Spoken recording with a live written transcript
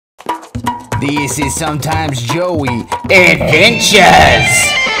This is Sometimes Joey Adventures!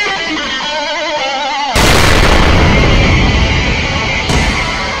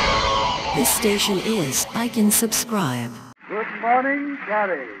 This station is yknow. Good morning,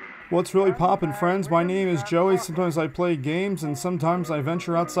 Gary. What's really poppin', friends? My name is Joey. Sometimes I play games, and sometimes I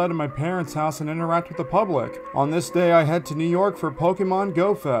venture outside of my parents' house and interact with the public. On this day, I head to New York for Pokémon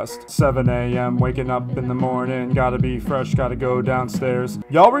GO Fest. 7 a.m., waking up in the morning, gotta be fresh, gotta go downstairs.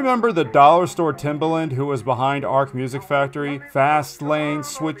 Y'all remember the dollar store Timbaland who was behind Arc Music Factory? Fast lane,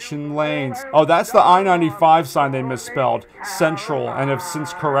 switching lanes. Oh, that's the I-95 sign they misspelled. Central, and have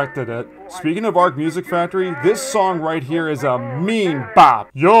since corrected it. Speaking of Arc Music Factory, this song right here is a mean bop.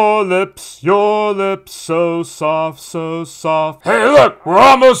 Your lips, so soft, so soft. Hey look, we're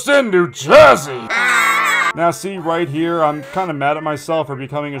almost in New Jersey! Now see, right here, I'm kind of mad at myself for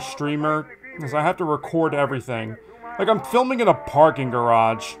becoming a streamer, because I have to record everything. Like I'm filming in a parking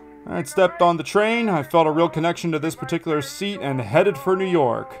garage. I stepped on the train, I felt a real connection to this particular seat, and headed for New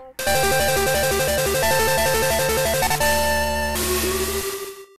York.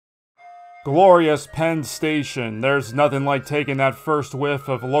 Glorious Penn Station. There's nothing like taking that first whiff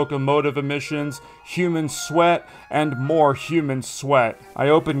of locomotive emissions, human sweat, and more human sweat. I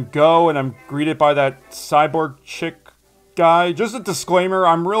open Go and I'm greeted by that cyborg chick guy. Just a disclaimer,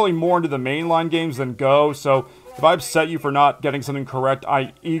 I'm really more into the mainline games than Go, so if I upset you for not getting something correct,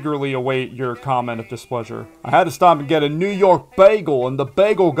 I eagerly await your comment of displeasure. I had to stop and get a New York bagel, and the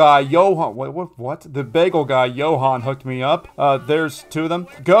bagel guy, Johan... What? The bagel guy, Johan, hooked me up. There's two of them.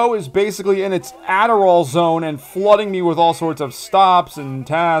 Go is basically in its Adderall zone and flooding me with all sorts of stops and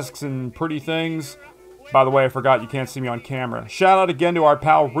tasks and pretty things. By the way, I forgot you can't see me on camera. Shout out again to our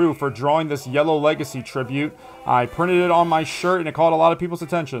pal Rue for drawing this Yellow Legacy tribute. I printed it on my shirt and it caught a lot of people's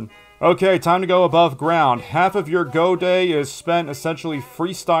attention. Okay, time to go above ground. Half of your Go day is spent essentially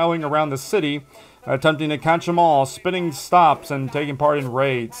freestyling around the city, attempting to catch them all, spinning stops, and taking part in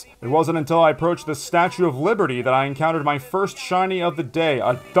raids. It wasn't until I approached the Statue of Liberty that I encountered my first shiny of the day,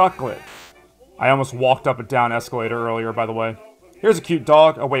 a ducklet. I almost walked up a down escalator earlier, by the way. Here's a cute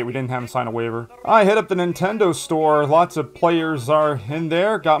dog. Oh wait, we didn't have him sign a waiver. I hit up the Nintendo store. Lots of players are in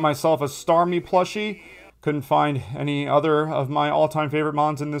there. Got myself a Starmie plushie. Couldn't find any other of my all-time favorite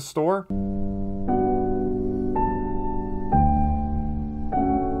mons in this store.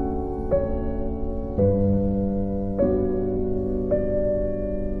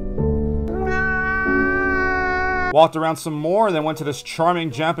 Walked around some more and then went to this charming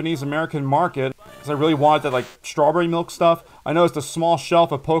Japanese-American market because I really wanted that like strawberry milk stuff. I noticed a small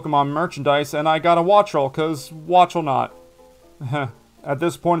shelf of Pokemon merchandise and I got a Wattrel because Wattrel not. At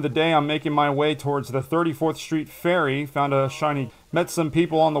this point of the day, I'm making my way towards the 34th Street Ferry, found a shiny, met some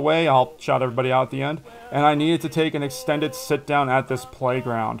people on the way, I'll shout everybody out at the end, and I needed to take an extended sit down at this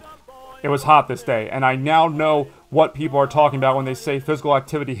playground. It was hot this day, and I now know what people are talking about when they say physical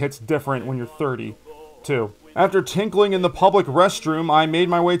activity hits different when you're 30, too. After tinkling in the public restroom, I made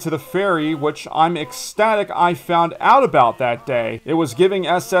my way to the ferry, which I'm ecstatic I found out about that day. It was giving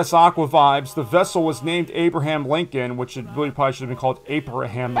SS Aqua vibes. The vessel was named Abraham Lincoln, which it really probably should have been called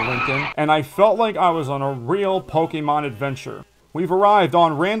Abraham Lincoln, and I felt like I was on a real Pokemon adventure. We've arrived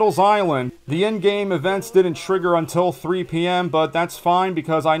on Randall's Island. The in-game events didn't trigger until 3 p.m., but that's fine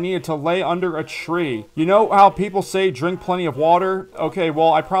because I needed to lay under a tree. You know how people say drink plenty of water? Okay,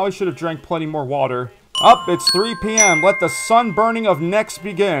 well, I probably should have drank plenty more water. Up, it's 3 p.m. Let the sun burning of necks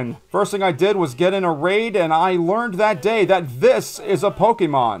begin. First thing I did was get in a raid, and I learned that day that this is a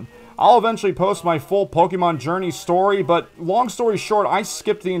Pokemon. I'll eventually post my full Pokemon journey story, but long story short, I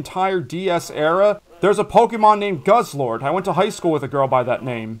skipped the entire DS era. There's a Pokemon named Guzzlord. I went to high school with a girl by that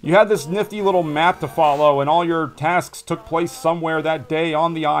name. You had this nifty little map to follow, and all your tasks took place somewhere that day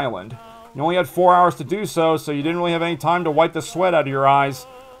on the island. You only had 4 hours to do so, so you didn't really have any time to wipe the sweat out of your eyes.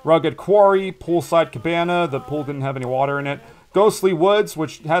 Rugged Quarry, Poolside Cabana, the pool didn't have any water in it, Ghostly Woods,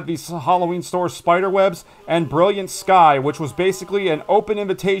 which had these Halloween store spiderwebs, and Brilliant Sky, which was basically an open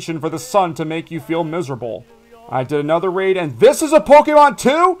invitation for the sun to make you feel miserable. I did another raid, and this is a Pokemon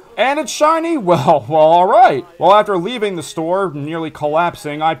too? And it's shiny? Well, alright. Well, after leaving the store, nearly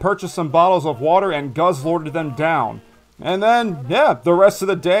collapsing, I purchased some bottles of water and Guzzlorded them down. And then, yeah, the rest of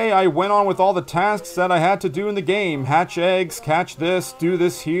the day, I went on with all the tasks that I had to do in the game. Hatch eggs, catch this, do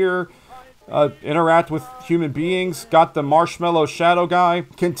this here, interact with human beings, got the Marshmallow Shadow guy,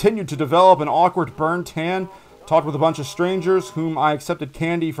 continued to develop an awkward burn tan, talked with a bunch of strangers whom I accepted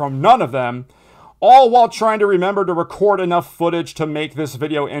candy from none of them, all while trying to remember to record enough footage to make this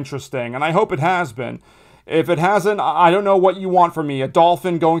video interesting, and I hope it has been. If it hasn't, I don't know what you want from me, a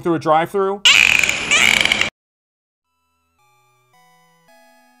dolphin going through a drive-thru?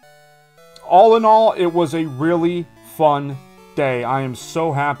 all in all, it was a really fun day. I am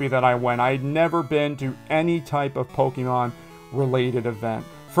so happy that I went. I had never been to any type of Pokemon related event.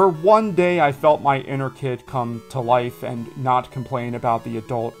 For one day, I felt my inner kid come to life and not complain about the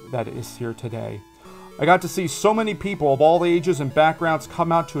adult that is here today. I got to see so many people of all ages and backgrounds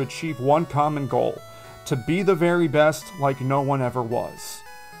come out to achieve one common goal: to be the very best like no one ever was.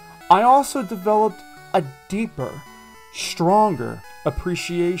 I also developed a deeper, stronger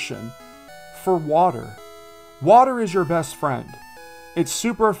appreciation for water. Water is your best friend. It's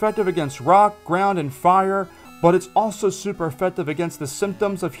super effective against rock, ground, and fire, but it's also super effective against the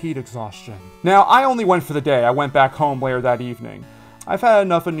symptoms of heat exhaustion. Now, I only went for the day. I went back home later that evening. I've had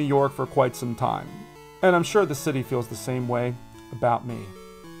enough of New York for quite some time, and I'm sure the city feels the same way about me.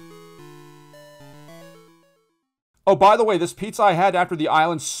 Oh, by the way, this pizza I had after the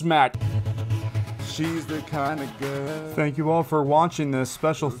island smacked. She's the kind of girl. Thank you all for watching this.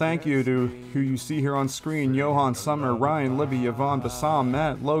 Special thank you to who you see here on screen: Johan, Summer, Ryan, Libby, Yvonne, Bassam,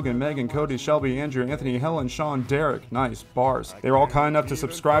 Matt, Logan, Megan, Cody, Shelby, Andrew, Anthony, Helen, Sean, Derek. Nice bars. They were all kind enough to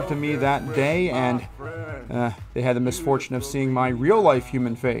subscribe to me that day, and they had the misfortune of seeing my real life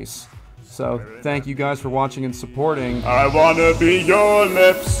human face. So, thank you guys for watching and supporting. I wanna be your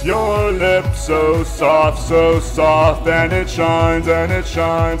lips, so soft, and it shines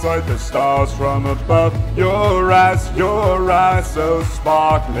like the stars from above. Your eyes, so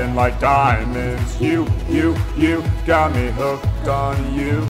sparkling like diamonds. You got me hooked on you.